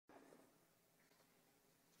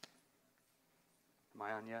Am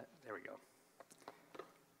I on yet? There we go.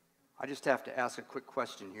 I just have to ask a quick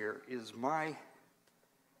question here. Is my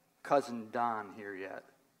cousin Don here yet?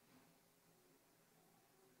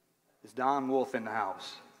 Is Don Wolf in the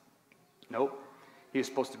house? Nope. He was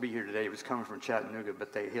supposed to be here today. He was coming from Chattanooga,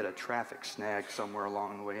 but they hit a traffic snag somewhere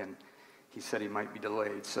along the way, and he said he might be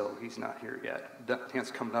delayed, so he's not here yet. Dan's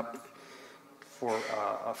coming up for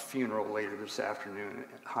a funeral later this afternoon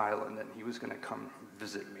at Highland, and he was going to come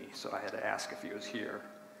visit me, so I had to ask if he was here.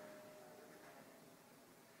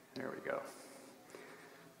 There we go.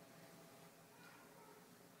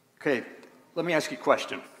 Okay, let me ask you a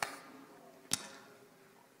question.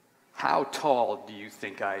 How tall do you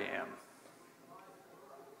think I am?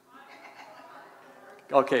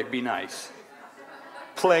 Okay, be nice.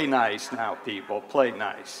 Play nice now, people. Play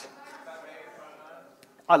nice.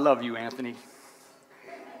 I love you, Anthony.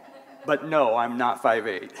 But no, I'm not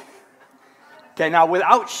 5'8". Okay, now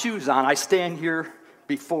without shoes on, I stand here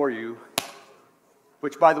before you,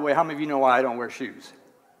 which, by the way, how many of you know why I don't wear shoes?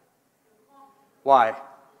 Why?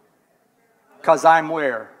 Because I'm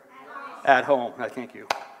where? At home. Thank you.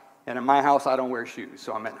 And in my house, I don't wear shoes,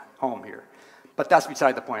 so I'm at home here. But that's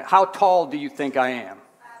beside the point. How tall do you think I am?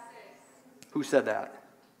 Who said that?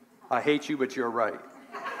 I hate you, but you're right.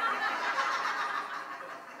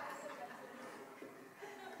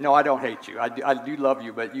 No, I don't hate you. I do love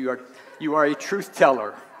you, but you are a truth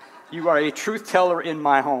teller. You are a truth teller in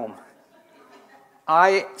my home.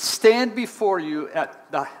 I stand before you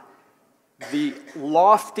at the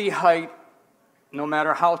lofty height. No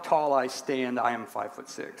matter how tall I stand, I am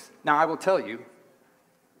 5'6". Now, I will tell you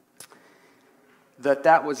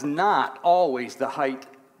that was not always the height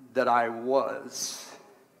that I was.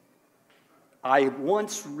 I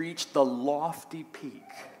once reached the lofty peak.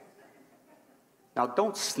 Now,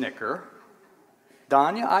 don't snicker.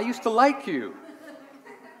 Danya, I used to like you.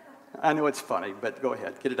 I know it's funny, but go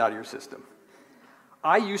ahead. Get it out of your system.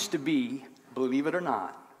 I used to be, believe it or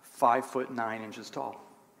not, 5'9" tall.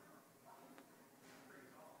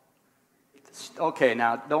 Okay,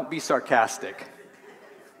 now, don't be sarcastic.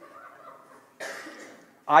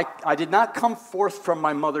 I did not come forth from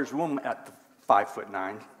my mother's womb at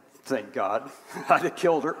 5'9", thank God. I'd have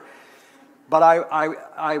killed her. But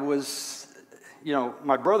I was,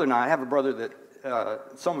 my brother and I have a brother that,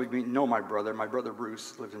 some of you know my brother. My brother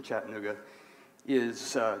Bruce lives in Chattanooga,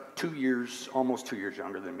 is almost 2 years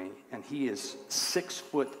younger than me. And he is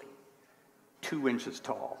 6'2"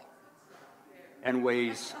 tall and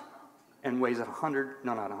weighs 100,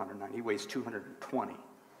 no, not 109, he weighs 220.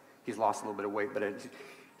 He's lost a little bit of weight, but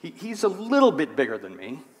he's a little bit bigger than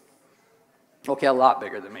me. Okay, a lot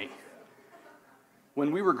bigger than me.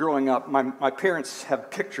 When we were growing up, my parents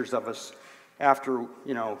have pictures of us after,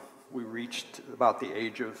 we reached about the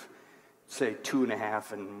age of, say,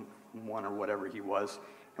 2.5 and 1 or whatever he was.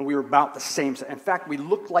 And we were about the same. In fact, we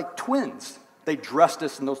looked like twins. They dressed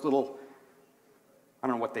us in those little, I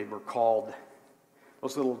don't know what they were called,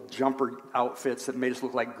 those little jumper outfits that made us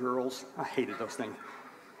look like girls. I hated those things.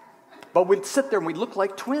 But we'd sit there and we'd look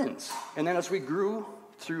like twins. And then as we grew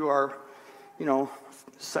through our,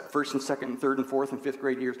 first and second and third and fourth and fifth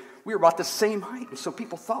grade years, we were about the same height. And so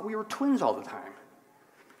people thought we were twins all the time.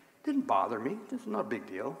 Didn't bother me. It's not a big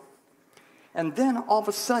deal. And then all of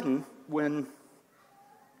a sudden, when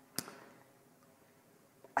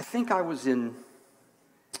I think I was in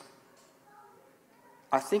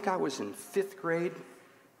fifth grade.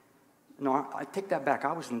 No, I take that back.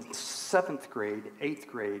 I was in 7th grade, 8th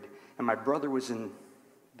grade, and my brother was in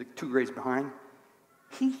the 2 grades behind.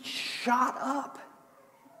 He shot up.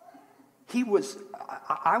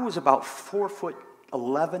 I was about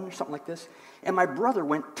 4'11" or something like this, and my brother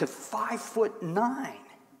went to 5'9",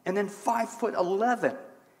 and then 5'11".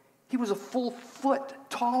 He was a full foot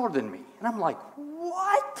taller than me, and I'm like,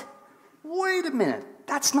 what? Wait a minute.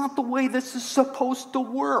 That's not the way this is supposed to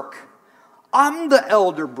work. I'm the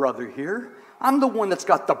elder brother here. I'm the one that's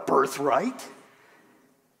got the birthright.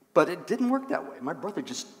 But it didn't work that way. My brother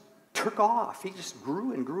just took off. He just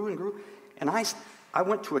grew and grew and grew. And I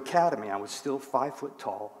went to academy. I was still 5 foot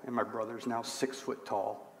tall, and my brother's now 6 foot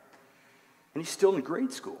tall. And he's still in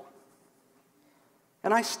grade school.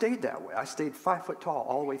 And I stayed that way. I stayed 5 foot tall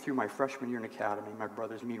all the way through my freshman year in academy. My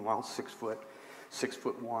brother's, meanwhile, 6 foot,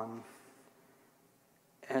 6'1".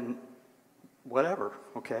 And whatever,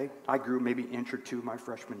 okay? I grew maybe an inch or two my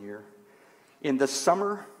freshman year. In the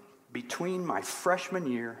summer between my freshman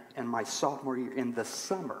year and my sophomore year,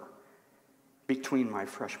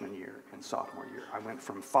 I went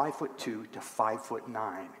from 5'2" to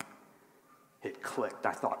 5'9". It clicked.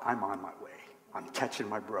 I thought, I'm on my way. I'm catching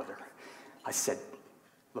my brother. I said,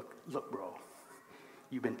 look, bro,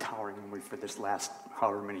 you've been towering over me for this last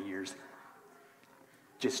however many years.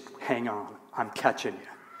 Just hang on. I'm catching you.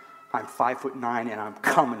 I'm 5'9", and I'm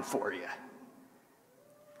coming for you.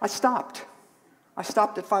 I stopped. I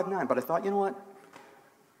stopped at 5'9", but I thought, you know what?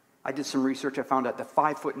 I did some research. I found out that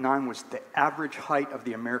 5'9" was the average height of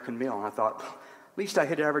the American male. And I thought, at least I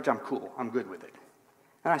hit average. I'm cool. I'm good with it.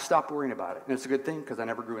 And I stopped worrying about it. And it's a good thing because I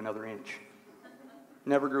never grew another inch.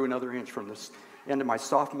 Never grew another inch from this end of my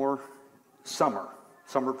summer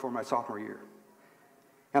before my sophomore year.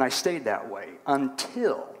 And I stayed that way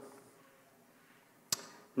until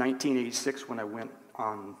 1986 when I went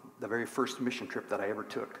on the very first mission trip that I ever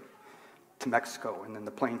took to Mexico. And then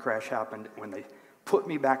the plane crash happened. When they put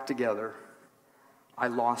me back together, I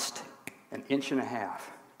lost 1.5 inches,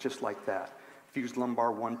 just like that. Fused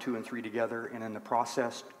lumbar 1, 2, and 3 together, and in the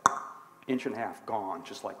process, 1.5 inches gone,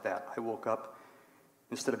 just like that. I woke up,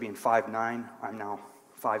 instead of being 5'9", I'm now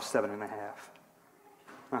 5'7.5". And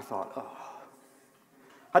I thought, oh.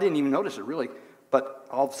 I didn't even notice it, really, but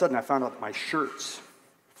all of a sudden I found out that my shirts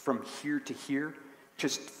from here to here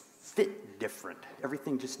just fit different.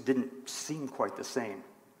 Everything just didn't seem quite the same.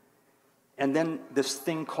 And then this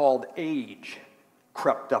thing called age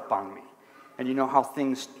crept up on me. And you know how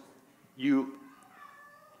things, you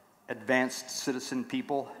advanced citizen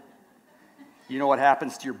people, you know what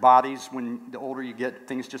happens to your bodies when the older you get,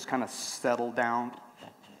 things just kind of settle down.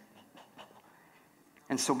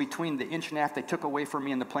 And so between the 1.5 inches they took away from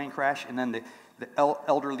me in the plane crash and then the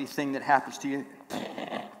elderly thing that happens to you,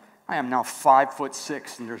 I am now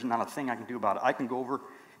 5'6", and there's not a thing I can do about it. I can go over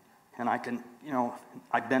and I can,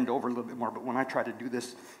 I bend over a little bit more, but when I try to do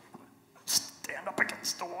this, stand up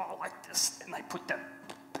against the wall like this, and I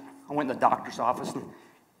went in the doctor's office, and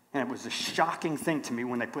it was a shocking thing to me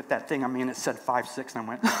when they put that thing on me, and it said 5'6", and I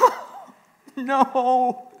went,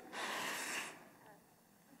 no.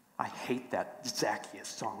 I hate that Zacchaeus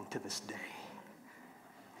song to this day.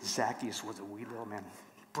 Zacchaeus was a wee little man.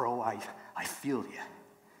 Bro, I feel you.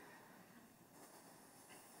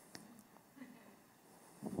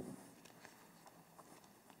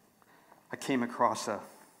 I came across a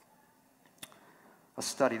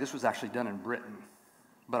study. This was actually done in Britain,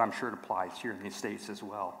 but I'm sure it applies here in the States as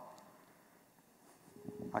well.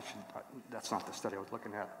 That's not the study I was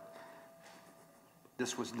looking at.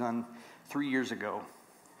 This was done 3 years ago,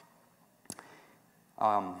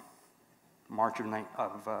 March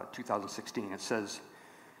of 2016. It says,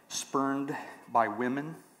 spurned by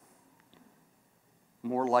women,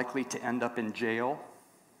 more likely to end up in jail,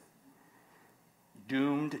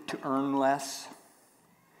 doomed to earn less,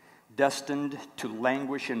 destined to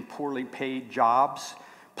languish in poorly paid jobs,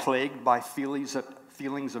 plagued by feelings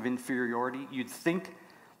of inferiority. You'd think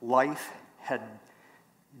life had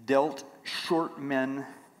dealt short men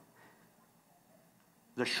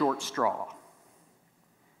the short straw.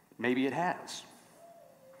 Maybe it has.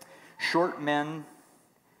 Short men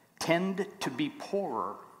tend to be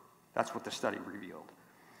poorer. That's what the study revealed.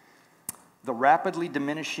 The rapidly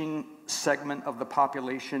diminishing segment of the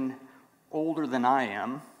population older than I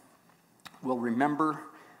am will remember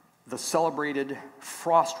the celebrated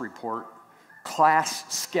Frost Report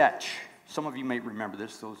class sketch. Some of you may remember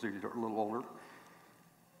this, those that are a little older,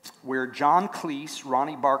 where John Cleese,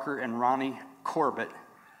 Ronnie Barker, and Ronnie Corbett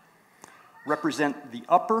represent the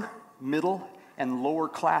upper, middle, and lower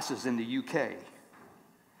classes in the UK.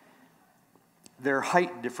 Their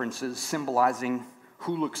height differences symbolizing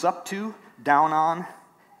who looks up to, down on,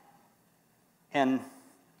 and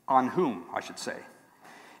on whom, I should say.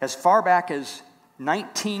 As far back as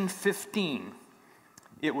 1915,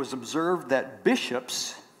 it was observed that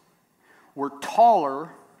bishops were taller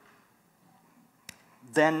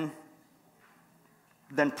than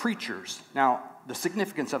preachers. Now, the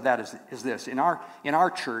significance of that is this. In our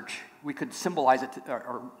church, we could symbolize it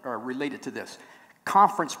or relate it to this.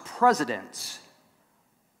 Conference presidents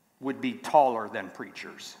would be taller than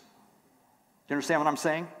preachers. You understand what I'm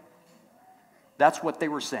saying? That's what they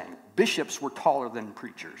were saying. Bishops were taller than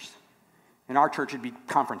preachers. In our church, it'd be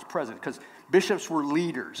conference president, because bishops were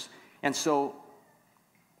leaders. And so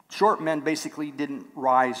short men basically didn't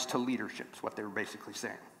rise to leadership, is what they were basically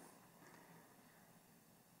saying.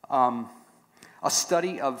 A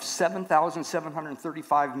study of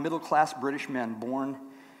 7,735 middle-class British men born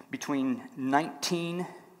between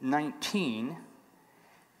 1919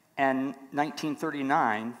 and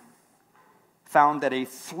 1939 found that a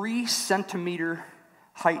 3-centimeter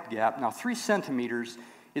height gap, now 3 centimeters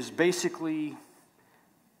is basically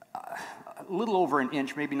a little over an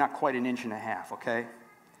inch, maybe not quite an inch and a half, okay?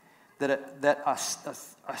 That a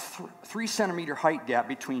 3-centimeter height gap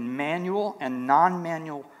between manual and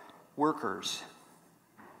non-manual workers.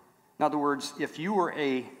 In other words, if you were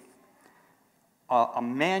a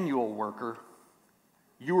manual worker,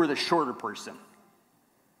 you were the shorter person.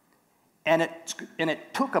 And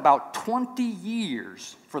it took about 20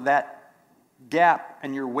 years for that gap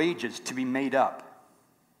in your wages to be made up.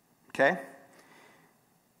 Okay?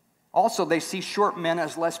 Also, they see short men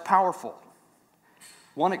as less powerful.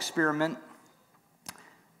 One experiment,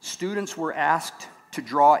 students were asked to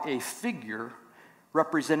draw a figure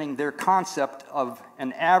representing their concept of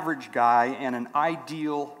an average guy and an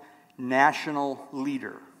ideal national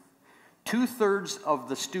leader. 2/3 of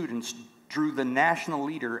the students drew the national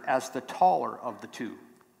leader as the taller of the two.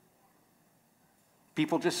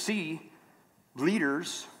 People just see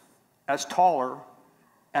leaders as taller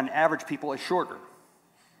and average people as shorter.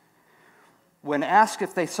 When asked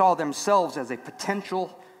if they saw themselves as a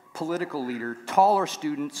potential political leader, taller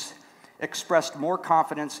students expressed more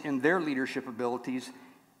confidence in their leadership abilities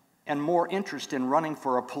and more interest in running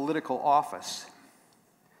for a political office.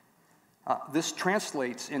 This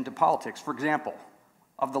translates into politics. For example,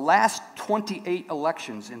 of the last 28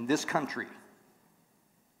 elections in this country,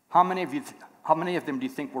 how many of them do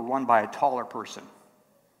you think were won by a taller person?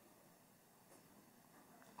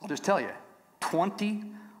 I'll just tell you,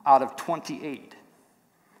 20 out of 28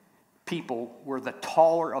 people were the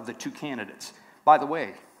taller of the two candidates. By the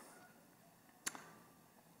way,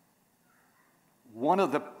 one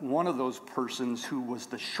of those persons who was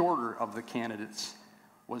the shorter of the candidates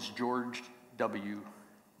was George W.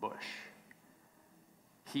 Bush.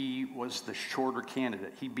 He was the shorter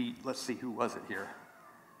candidate. He beat, let's see, who was it here?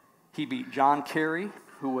 He beat John Kerry,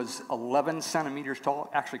 who was 11 centimeters tall,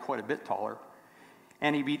 actually quite a bit taller.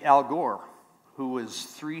 And he beat Al Gore, who was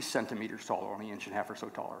 3 centimeters taller, only an inch and a half or so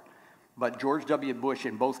taller. But George W. Bush,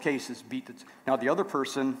 in both cases, beat the... Now, the other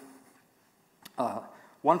person,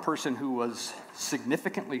 one person who was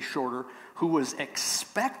significantly shorter, who was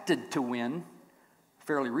expected to win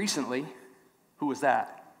fairly recently, who was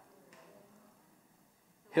that?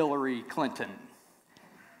 Hillary Clinton.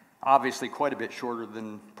 Obviously quite a bit shorter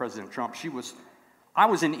than President Trump. I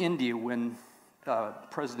was in India when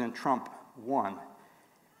President Trump won.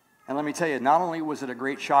 And let me tell you, not only was it a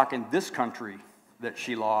great shock in this country that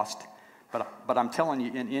she lost, but I'm telling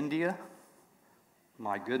you, in India,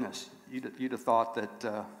 my goodness, you'd have thought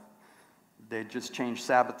that they'd just changed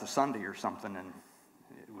Sabbath to Sunday or something, and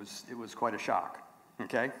it was quite a shock,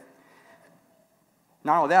 okay?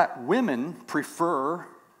 Not only that, women prefer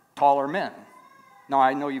taller men. Now,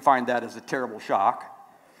 I know you find that as a terrible shock,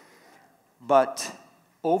 but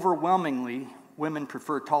overwhelmingly, women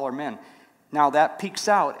prefer taller men. Now, that peaks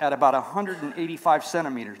out at about 185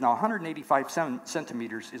 centimeters. Now, 185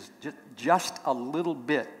 centimeters is just a little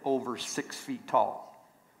bit over 6 feet tall.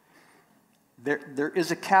 There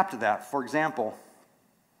is a cap to that. For example,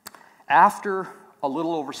 after a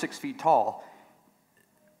little over 6 feet tall,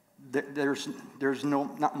 there's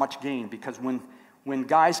not much gain, because when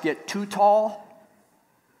guys get too tall,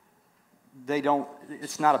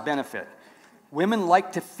 it's not a benefit. Women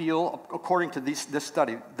like to feel, according to this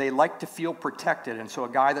study, they like to feel protected, and so a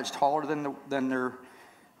guy that's taller than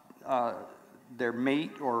their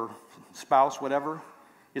mate or spouse, whatever,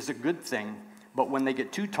 is a good thing. But when they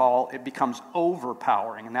get too tall, it becomes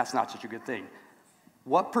overpowering, and that's not such a good thing.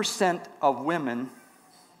 What percent of women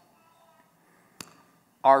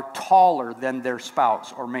are taller than their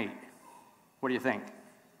spouse or mate? What do you think?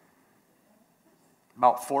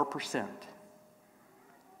 About 4%.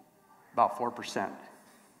 About 4%.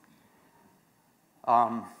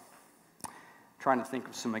 Trying to think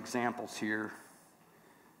of some examples here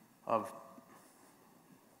of,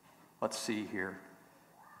 let's see here.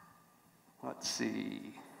 Let's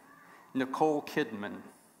see. Nicole Kidman.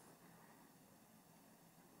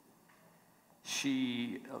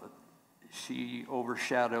 She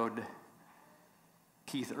overshadowed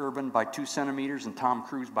Keith Urban by 2 centimeters and Tom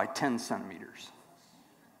Cruise by 10 centimeters.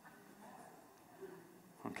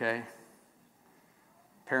 Okay?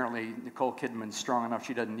 Apparently, Nicole Kidman's strong enough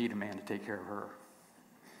she doesn't need a man to take care of her.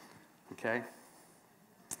 Okay?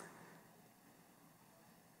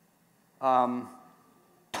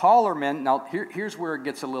 Taller men, now here's where it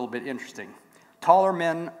gets a little bit interesting. Taller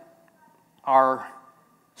men are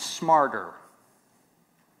smarter.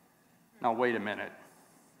 Now, wait a minute.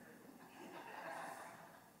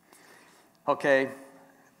 Okay,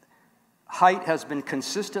 height has been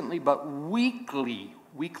consistently but weakly,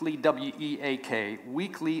 W-E-A-K,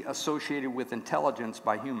 weakly associated with intelligence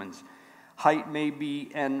by humans. Height may be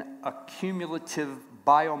an accumulative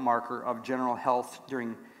biomarker of general health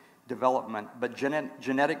during development, but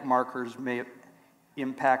genetic markers may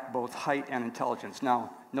impact both height and intelligence.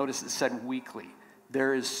 Now, notice it said weakly.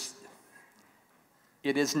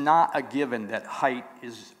 it is not a given that height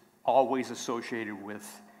is always associated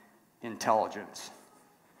with intelligence.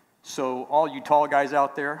 So all you tall guys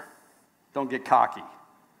out there, don't get cocky.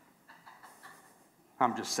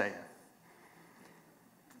 I'm just saying.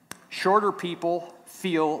 Shorter people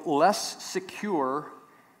feel less secure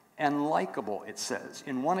and likable, it says.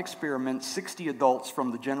 In one experiment, 60 adults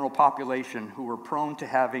from the general population who were prone to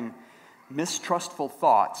having mistrustful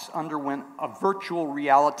thoughts underwent a virtual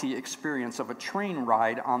reality experience of a train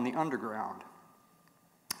ride on the underground.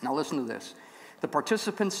 Now listen to this. The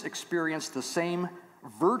participants experienced the same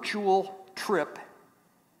virtual trip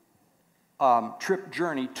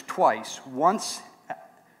journey twice, once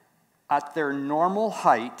at their normal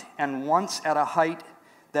height and once at a height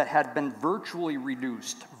that had been virtually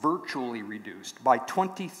reduced by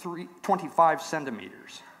 25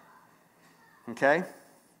 centimeters. Okay?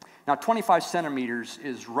 Now 25 centimeters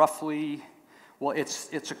is roughly, well,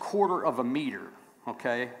 it's a quarter of a meter,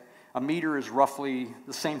 okay? A meter is roughly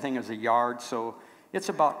the same thing as a yard, so it's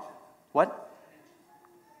about, what?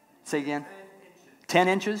 Say again? 10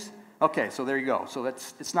 inches? Okay, so there you go. So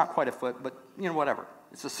it's not quite a foot, but whatever.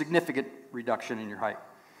 It's a significant reduction in your height.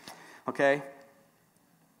 Okay?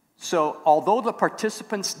 So although the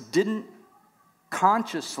participants didn't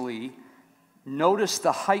consciously notice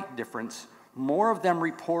the height difference, more of them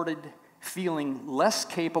reported feeling less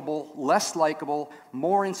capable, less likable,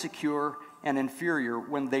 more insecure, and inferior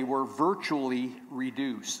when they were virtually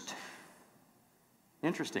reduced.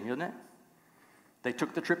 Interesting, isn't it? They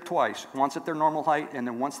took the trip twice, once at their normal height, and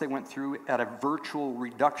then once they went through at a virtual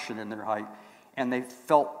reduction in their height, and they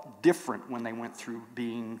felt different when they went through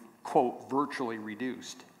being, quote, virtually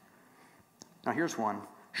reduced. Now here's one.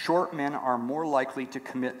 Short men are more likely to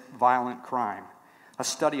commit violent crime. A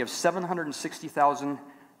study of 760,000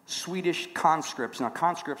 Swedish conscripts, now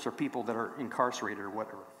conscripts are people that are incarcerated or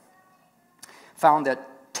whatever, found that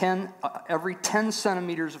every 10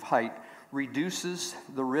 centimeters of height reduces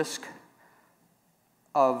the risk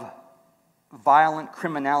of violent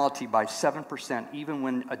criminality by 7%, even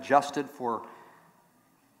when adjusted for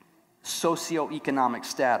socioeconomic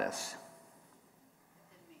status.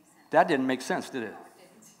 That didn't make sense, did it?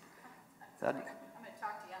 I'm going to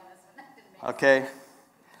talk to you on this one. That didn't make sense. Okay.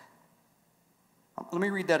 Let me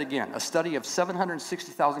read that again. A study of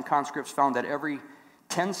 760,000 conscripts found that every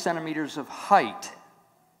 10 centimeters of height,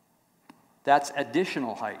 that's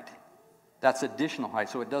additional height. That's additional height,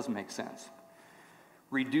 so it does make sense.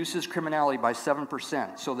 Reduces criminality by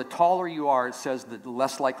 7%. So the taller you are, it says that the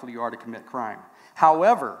less likely you are to commit crime.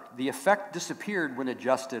 However, the effect disappeared when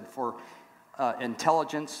adjusted for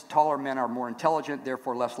intelligence. Taller men are more intelligent,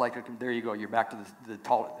 therefore less likely to, there you go, you're back to the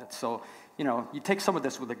taller. So, you take some of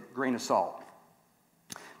this with a grain of salt.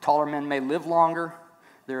 Taller men may live longer.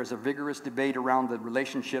 There is a vigorous debate around the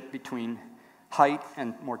relationship between height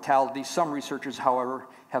and mortality. Some researchers, however,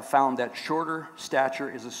 have found that shorter stature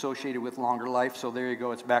is associated with longer life. So there you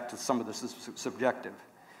go, it's back to some of this is subjective.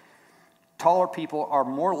 Taller people are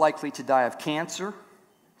more likely to die of cancer.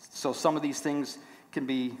 So some of these things can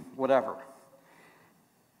be whatever.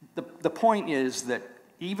 The point is that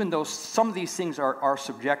even though some of these things are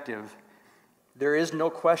subjective, there is no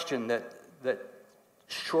question that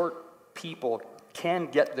short people can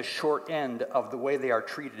get the short end of the way they are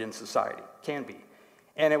treated in society. Can be.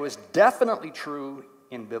 And it was definitely true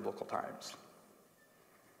in biblical times.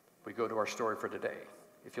 We go to our story for today.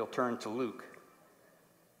 If you'll turn to Luke.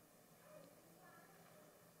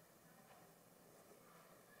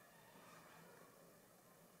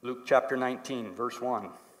 Luke chapter 19, verse 1.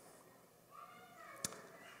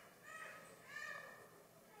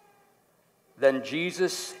 Then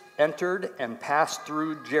Jesus entered and passed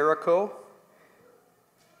through Jericho.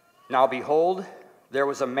 Now behold, there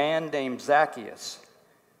was a man named Zacchaeus,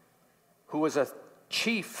 who was a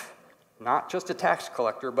chief, not just a tax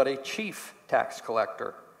collector, but a chief tax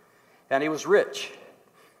collector. And he was rich.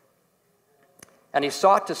 And he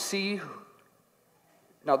sought to see,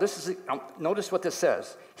 now notice what this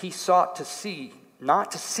says. He sought to see,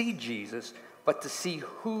 not to see Jesus, but to see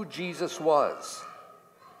who Jesus was,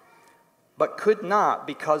 but could not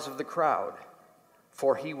because of the crowd,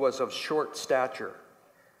 for he was of short stature.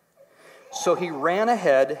 So he ran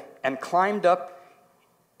ahead and climbed up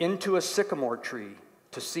into a sycamore tree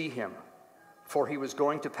to see him, for he was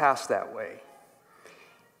going to pass that way.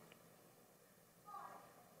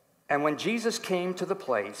 And when Jesus came to the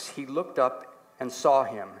place, he looked up and saw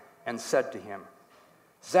him and said to him,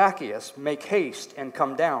 Zacchaeus, make haste and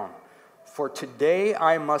come down, for today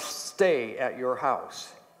I must stay at your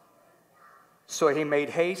house. So he made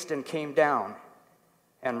haste and came down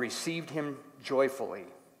and received him joyfully.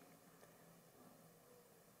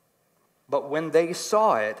 But when they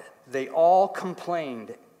saw it, they all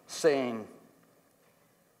complained, saying,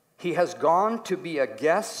 "He has gone to be a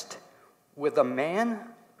guest with a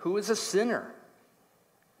man who is a sinner."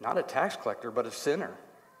 Not a tax collector, but a sinner.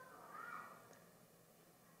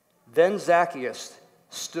 Then Zacchaeus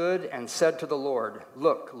stood and said to the Lord,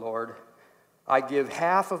 "Look, Lord, I give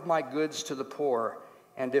half of my goods to the poor,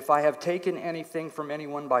 and if I have taken anything from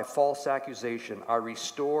anyone by false accusation, I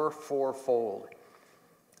restore fourfold."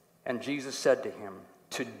 And Jesus said to him,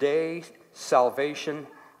 "Today salvation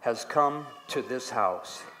has come to this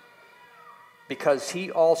house, because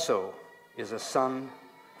he also is a son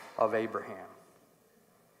of Abraham.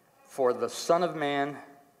 For the Son of Man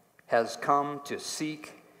has come to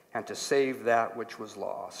seek and to save that which was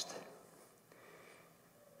lost."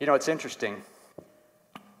 You know, it's interesting.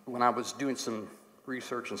 When I was doing some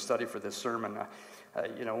research and study for this sermon,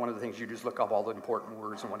 one of the things you just look up all the important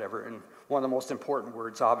words and whatever, and one of the most important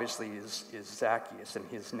words, obviously, is Zacchaeus and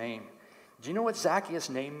his name. Do you know what Zacchaeus'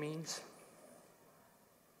 name means?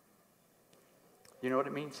 You know what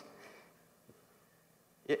it means?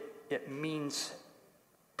 It means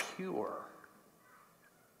pure.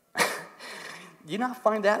 Do you not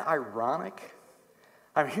find that ironic?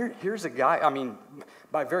 I mean, here's a guy,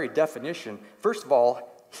 by very definition, first of all,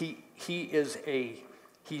 he's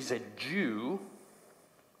a Jew.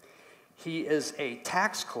 He is a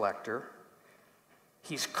tax collector.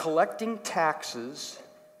 He's collecting taxes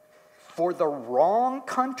for the wrong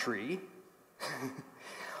country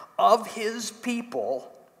of his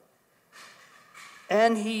people,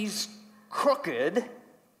 and he's crooked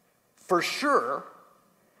for sure,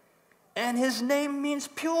 and his name means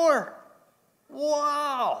pure.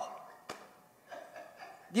 Wow.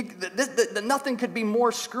 Nothing could be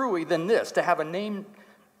more screwy than this, to have a name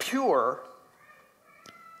pure.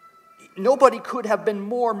 Nobody could have been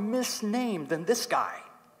more misnamed than this guy.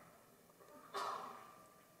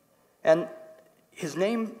 And his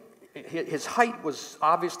name, his height was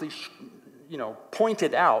obviously,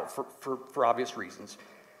 pointed out for obvious reasons.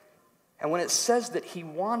 And when it says that he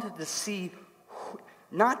wanted to see,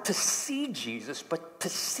 not to see Jesus, but to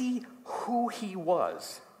see who he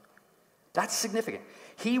was, that's significant.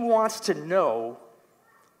 He wants to know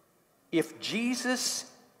if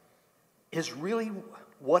Jesus is really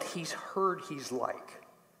what he's heard he's like.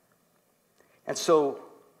 And so,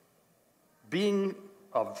 being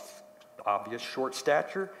of obvious short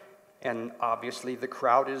stature, and obviously the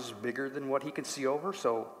crowd is bigger than what he can see over,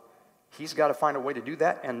 so he's got to find a way to do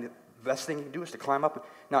that, and the best thing he can do is to climb up.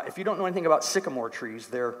 Now, if you don't know anything about sycamore trees,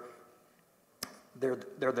 they're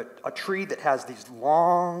a tree that has these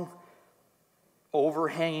long,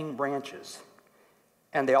 overhanging branches.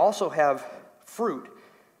 And they also have fruit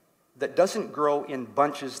that doesn't grow in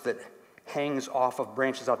bunches that hangs off of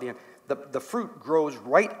branches out the end. The fruit grows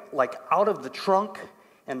right out of the trunk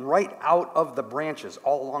and right out of the branches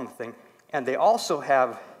all along the thing. And they also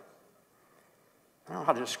have, I don't know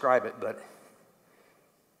how to describe it, but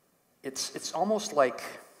it's almost like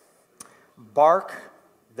bark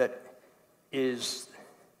that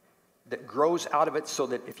grows out of it, so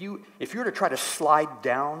that if you were to try to slide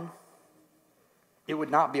down, it would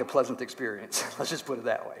not be a pleasant experience. Let's just put it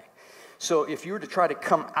that way. So if you were to try to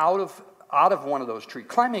come out of one of those trees,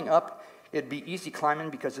 climbing up, it'd be easy climbing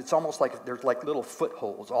because it's almost like there's like little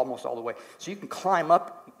footholds almost all the way. So you can climb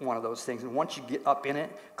up one of those things, and once you get up in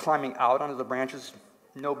it, climbing out onto the branches,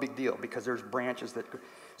 no big deal, because there's branches that.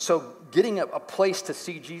 So getting a place to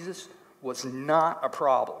see Jesus was not a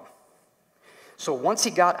problem. So once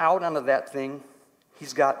he got out onto that thing,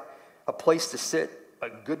 he's got a place to sit, a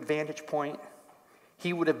good vantage point.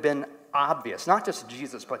 He would have been obvious, not just to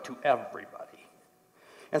Jesus, but to everybody.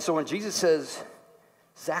 And so when Jesus says,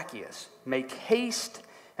 "Zacchaeus, make haste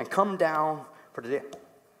and come down for today,"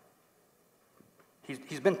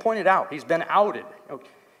 he's been pointed out. He's been outed.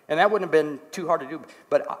 And that wouldn't have been too hard to do.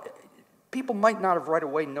 But people might not have right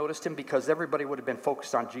away noticed him, because everybody would have been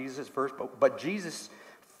focused on Jesus first. But Jesus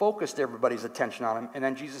focused everybody's attention on him. And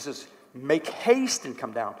then Jesus says, "Make haste and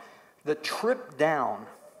come down." The trip down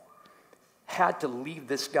had to leave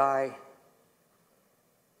this guy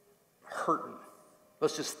hurting.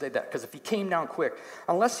 Let's just say that, because if he came down quick,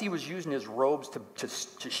 unless he was using his robes to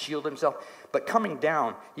shield himself, but coming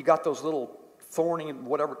down, you got those little thorny,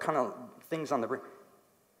 whatever kind of things on the bridge.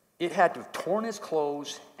 It had to have torn his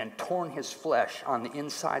clothes and torn his flesh on the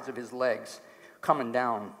insides of his legs coming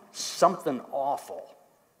down. Something awful.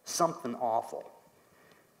 Something awful.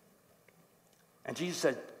 And Jesus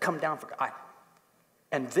said, "Come down for God."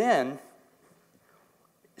 And then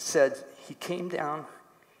it said he came down,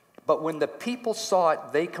 but when the people saw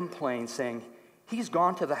it, they complained, saying, He's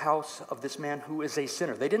gone to the house of this man who is a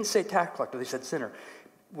sinner. They didn't say tax collector, they said sinner,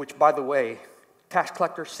 which, by the way, tax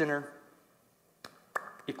collector, sinner,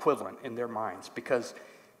 equivalent in their minds, because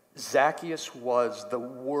Zacchaeus was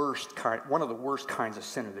one of the worst kinds of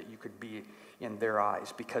sinner that you could be in their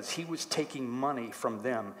eyes, because he was taking money from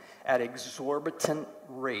them at exorbitant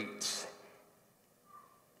rates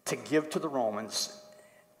to give to the Romans,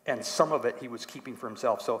 and some of it he was keeping for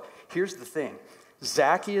himself. So here's the thing.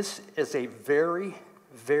 Zacchaeus is a very,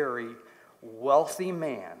 very wealthy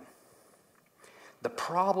man. The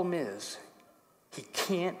problem is he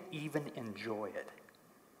can't even enjoy it.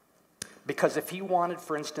 Because if he wanted,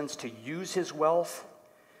 for instance, to use his wealth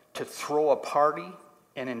to throw a party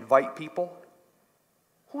and invite people,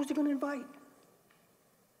 who's he going to invite?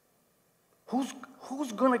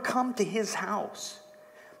 Who's going to come to his house?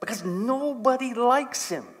 Because nobody likes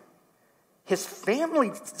him. His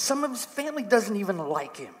family, some of his family doesn't even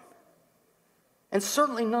like him. And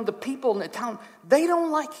certainly none of the people in the town, they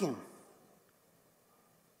don't like him.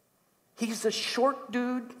 He's a short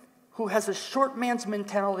dude who has a short man's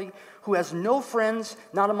mentality, who has no friends,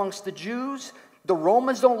 not amongst the Jews. The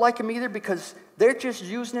Romans don't like him either because they're just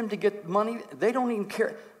using him to get money. They don't even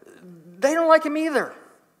care. They don't like him either.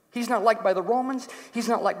 He's not liked by the Romans. He's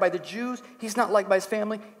not liked by the Jews. He's not liked by his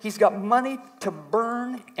family. He's got money to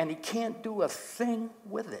burn, and he can't do a thing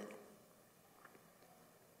with it.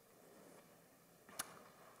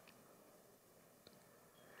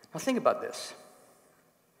 Now think about this.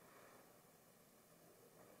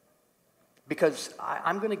 Because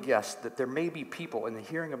I'm going to guess that there may be people in the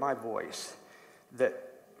hearing of my voice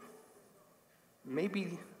that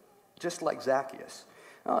maybe just like Zacchaeus,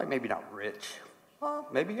 maybe not rich. Well,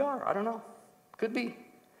 maybe you are. I don't know. Could be.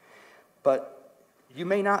 But you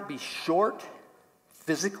may not be short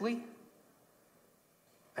physically,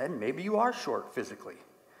 and maybe you are short physically.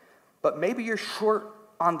 But maybe you're short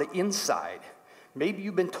on the inside. Maybe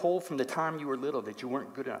you've been told from the time you were little that you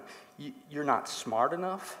weren't good enough. You're not smart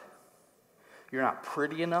enough. You're not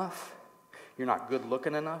pretty enough. You're not good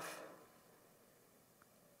looking enough.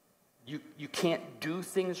 You can't do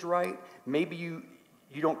things right. Maybe you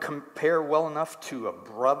don't compare well enough to a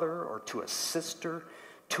brother or to a sister,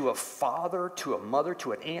 to a father, to a mother,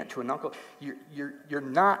 to an aunt, to an uncle. You're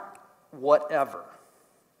not whatever.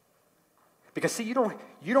 Because see, you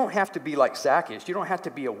don't have to be like Zacchaeus. You don't have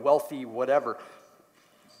to be a wealthy whatever.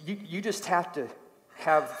 You just have to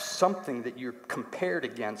have something that you're compared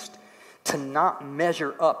against to not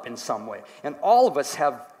measure up in some way. And all of us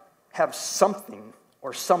have something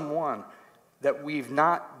or someone that we've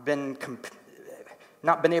not been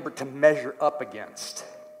able to measure up against.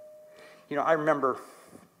 You know, I remember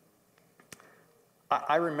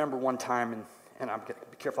one time, and I'm going to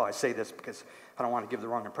be careful how I say this because I don't want to give the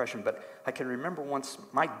wrong impression, but I can remember once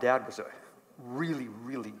my dad was a really,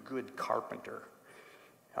 really good carpenter.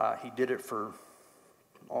 He did it for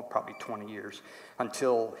probably 20 years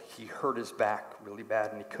until he hurt his back really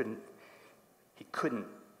bad and he couldn't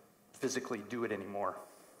physically do it anymore.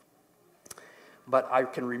 But I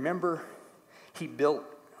can remember he built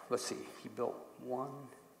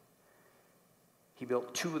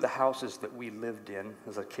two of the houses that we lived in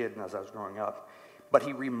as a kid and as I was growing up. But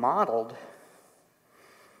he remodeled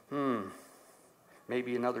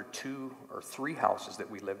maybe another 2 or 3 houses that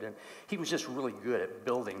we lived in. He was just really good at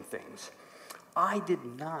building things. I did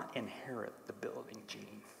not inherit the building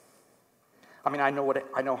gene. I mean, I know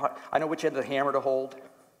which end of the hammer to hold.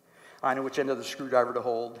 I know which end of the screwdriver to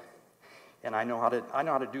hold, and I know how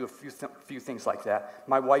to do a few things like that.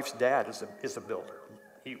 My wife's dad is a builder.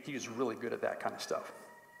 He's really good at that kind of stuff.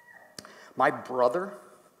 My brother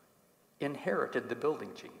inherited the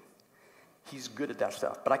building gene. He's good at that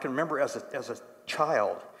stuff. But I can remember as a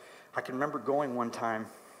child, I can remember going one time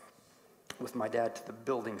with my dad to the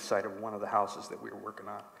building site of one of the houses that we were working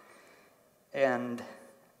on. And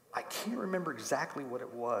I can't remember exactly what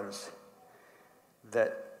it was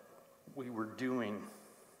that we were doing.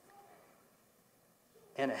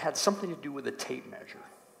 And it had something to do with a tape measure.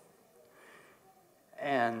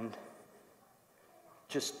 And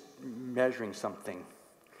just measuring something.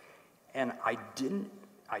 And I didn't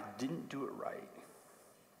do it right.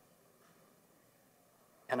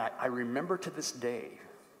 And I remember to this day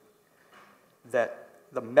that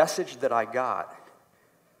the message that I got,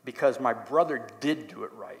 because my brother did do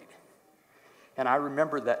it right, and I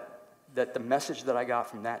remember that the message that I got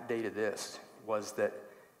from that day to this was that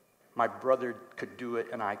my brother could do it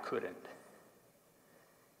and I couldn't.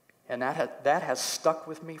 And that has stuck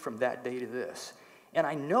with me from that day to this. And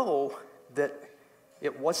I know that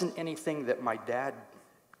it wasn't anything that my dad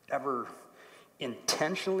ever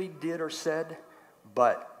intentionally did or said,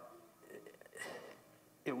 but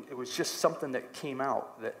it was just something that came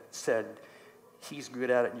out that said, he's good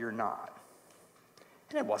at it and you're not.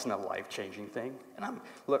 And it wasn't a life-changing thing. And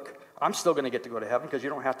I'm still going to get to go to heaven because you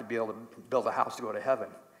don't have to be able to build a house to go to heaven.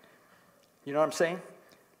 You know what I'm saying?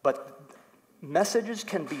 But messages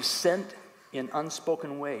can be sent in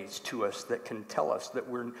unspoken ways to us that can tell us that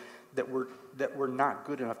we're not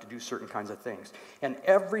good enough to do certain kinds of things. And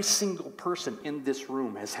every single person in this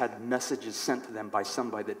room has had messages sent to them by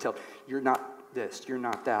somebody that tells, you're not this, you're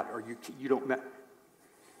not that, or you don't.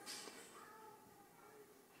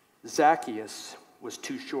 Zacchaeus was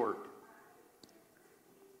too short.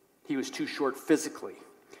 He was too short physically.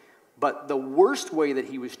 But the worst way that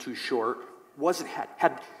he was too short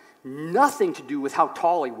had nothing to do with how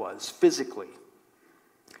tall he was physically.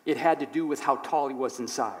 It had to do with how tall he was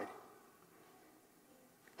inside.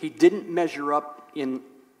 He didn't measure up in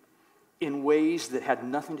ways that had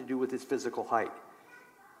nothing to do with his physical height.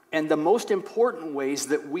 And the most important ways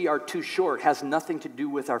that we are too short has nothing to do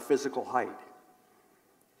with our physical height.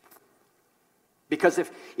 Because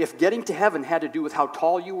if getting to heaven had to do with how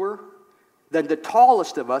tall you were, then the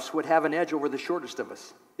tallest of us would have an edge over the shortest of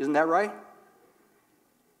us. Isn't that right?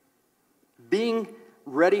 Being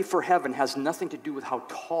ready for heaven has nothing to do with how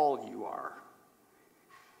tall you are.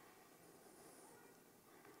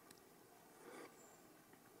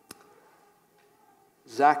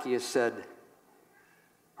 Zacchaeus said,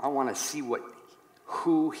 I want to see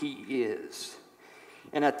who he is.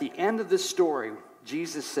 And at the end of this story,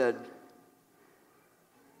 Jesus said,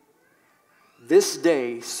 this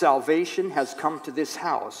day salvation has come to this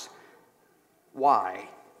house. Why?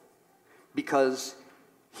 Because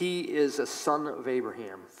he is a son of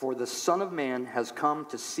Abraham. For the Son of Man has come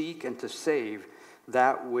to seek and to save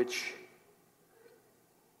that which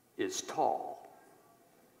is tall.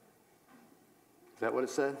 Is that what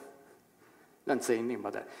it said? It doesn't say anything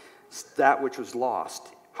about that. It's that which was lost.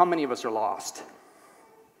 How many of us are lost?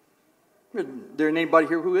 There anybody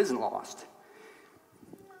here who isn't lost?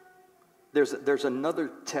 There's another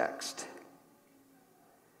text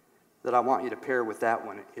that I want you to pair with that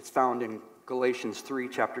one. It's found in Galatians 3,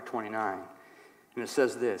 chapter 29. And it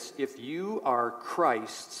says this, if you are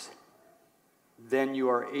Christ's, then you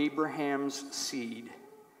are Abraham's seed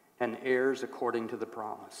and heirs according to the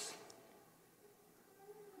promise.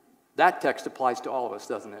 That text applies to all of us,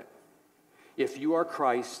 doesn't it? If you are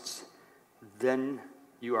Christ's, then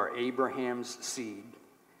you are Abraham's seed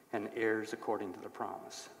and heirs according to the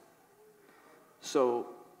promise. So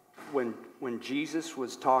when Jesus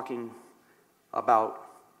was talking about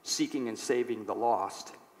seeking and saving the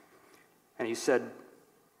lost, and he said,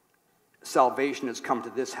 salvation has come to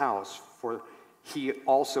this house, for he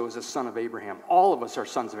also is a son of Abraham. All of us are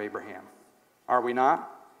sons of Abraham, are we not?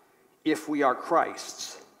 If we are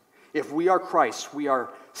Christ's. If we are Christ, we are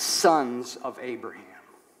sons of Abraham,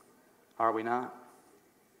 are we not?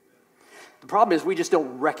 The problem is we just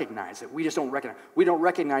don't recognize it. We don't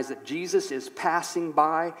recognize that Jesus is passing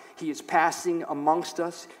by. He is passing amongst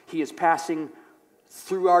us. He is passing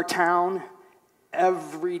through our town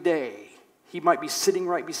every day. He might be sitting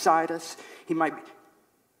right beside us.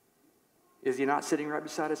 Is he not sitting right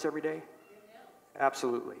beside us every day?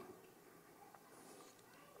 Absolutely.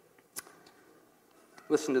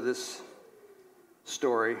 Listen to this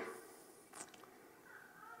story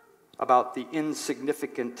about the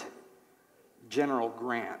insignificant General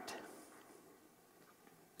Grant.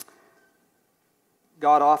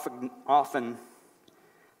 God often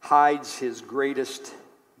hides his greatest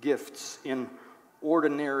gifts in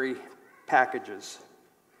ordinary packages,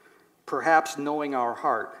 perhaps knowing our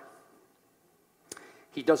heart.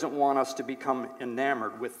 He doesn't want us to become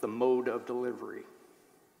enamored with the mode of delivery,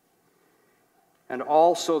 and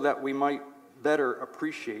also that we might better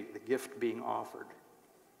appreciate the gift being offered.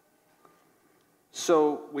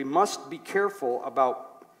 So we must be careful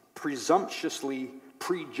about presumptuously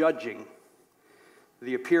prejudging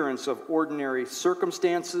the appearance of ordinary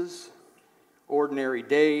circumstances, ordinary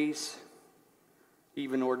days,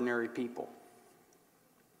 even ordinary people.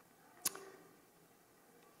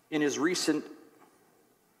 In his recent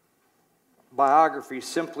biography,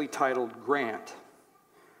 simply titled Grant,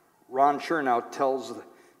 Ron Chernow tells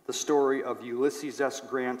the story of Ulysses S.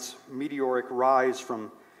 Grant's meteoric rise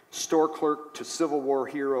from store clerk to Civil War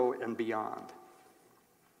hero and beyond.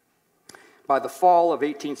 By the fall of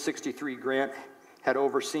 1863, Grant had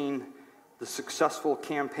overseen the successful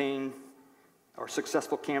campaigns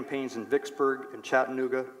in Vicksburg and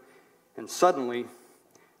Chattanooga, and suddenly,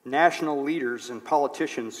 national leaders and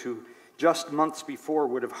politicians who just months before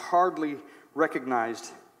would have hardly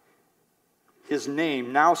recognized his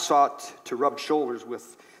name now sought to rub shoulders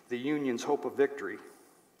with the Union's hope of victory.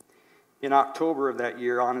 In October of that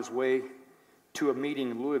year, on his way to a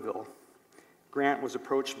meeting in Louisville, Grant was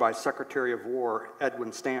approached by Secretary of War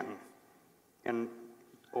Edwin Stanton and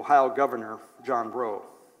Ohio Governor John Breaux.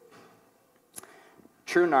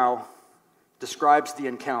 Chernow describes the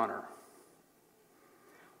encounter.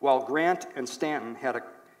 While Grant and Stanton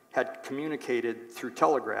had communicated through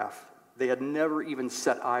telegraph, they had never even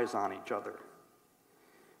set eyes on each other.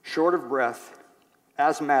 Short of breath,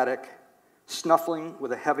 asthmatic, snuffling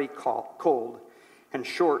with a heavy cold, and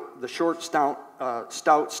the short,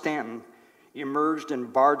 stout Stanton emerged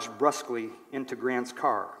and barged brusquely into Grant's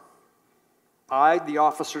car, eyed the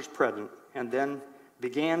officers present, and then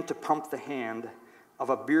began to pump the hand of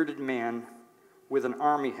a bearded man with an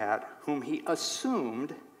army hat, whom he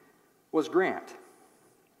assumed was Grant.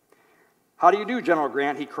 "How do you do, General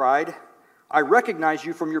Grant?" he cried. "I recognize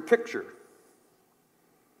you from your picture."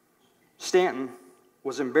 Stanton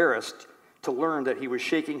was embarrassed to learn that he was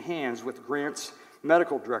shaking hands with Grant's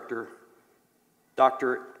medical director,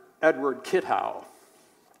 Dr. Edward Kithow.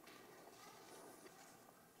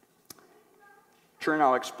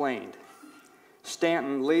 Chernow explained.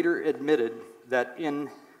 Stanton later admitted that in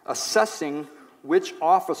assessing which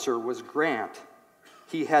officer was Grant,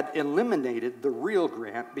 he had eliminated the real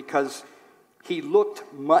Grant because he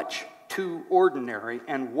looked much too ordinary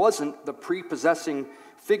and wasn't the prepossessing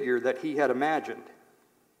figure that he had imagined.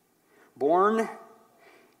 Born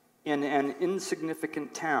in an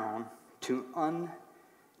insignificant town to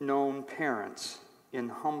unknown parents in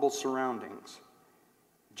humble surroundings,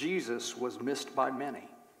 Jesus was missed by many.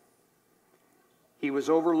 He was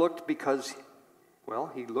overlooked because,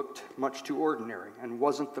 he looked much too ordinary and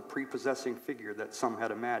wasn't the prepossessing figure that some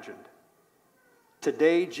had imagined.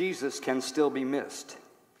 Today, Jesus can still be missed.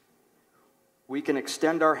 We can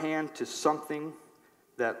extend our hand to something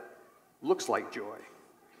that looks like joy,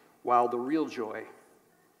 while the real joy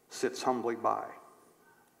sits humbly by.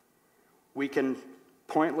 We can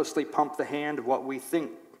pointlessly pump the hand of what we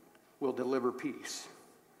think will deliver peace,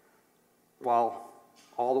 while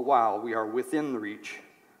all the while we are within the reach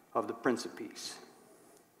of the Prince of Peace.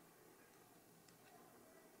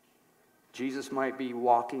 Jesus might be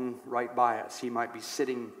walking right by us. He might be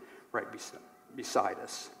sitting right beside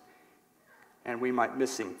us. And we might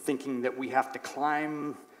miss him, thinking that we have to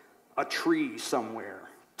climb a tree somewhere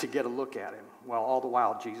to get a look at him. Well, all the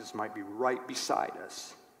while, Jesus might be right beside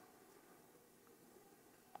us.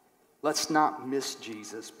 Let's not miss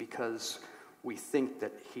Jesus because we think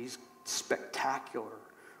that he's spectacular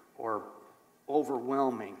or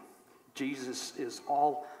overwhelming. Jesus is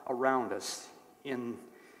all around us in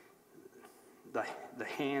the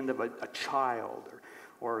hand of a child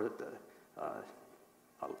or an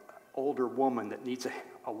older woman that needs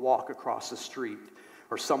a walk across the street,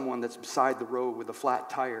 or someone that's beside the road with a flat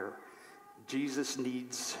tire. Jesus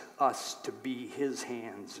needs us to be his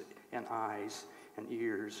hands and eyes and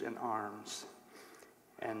ears and arms.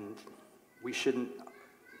 And we shouldn't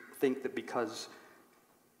think that because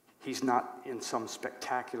he's not in some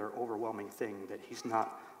spectacular, overwhelming thing, that he's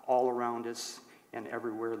not all around us and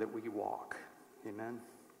everywhere that we walk. Amen?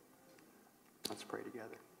 Let's pray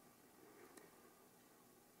together.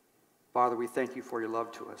 Father, we thank you for your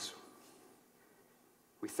love to us.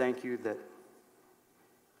 We thank you that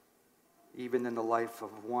even in the life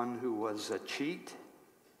of one who was a cheat,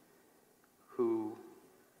 who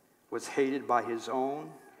was hated by his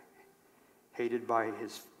own, hated by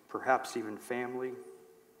his perhaps even family,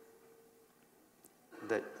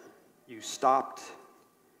 that you stopped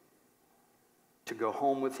to go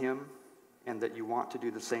home with him, and that you want to do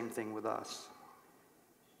the same thing with us.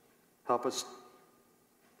 Help us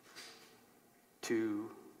to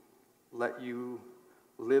let you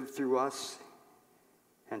live through us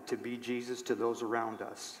and to be Jesus to those around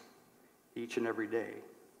us each and every day.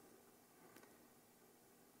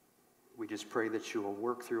 We just pray that you will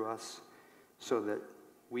work through us so that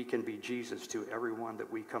we can be Jesus to everyone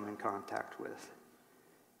that we come in contact with.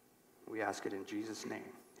 We ask it in Jesus' name.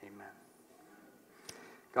 Amen.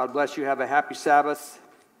 God bless you. Have a happy Sabbath.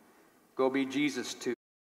 Go be Jesus to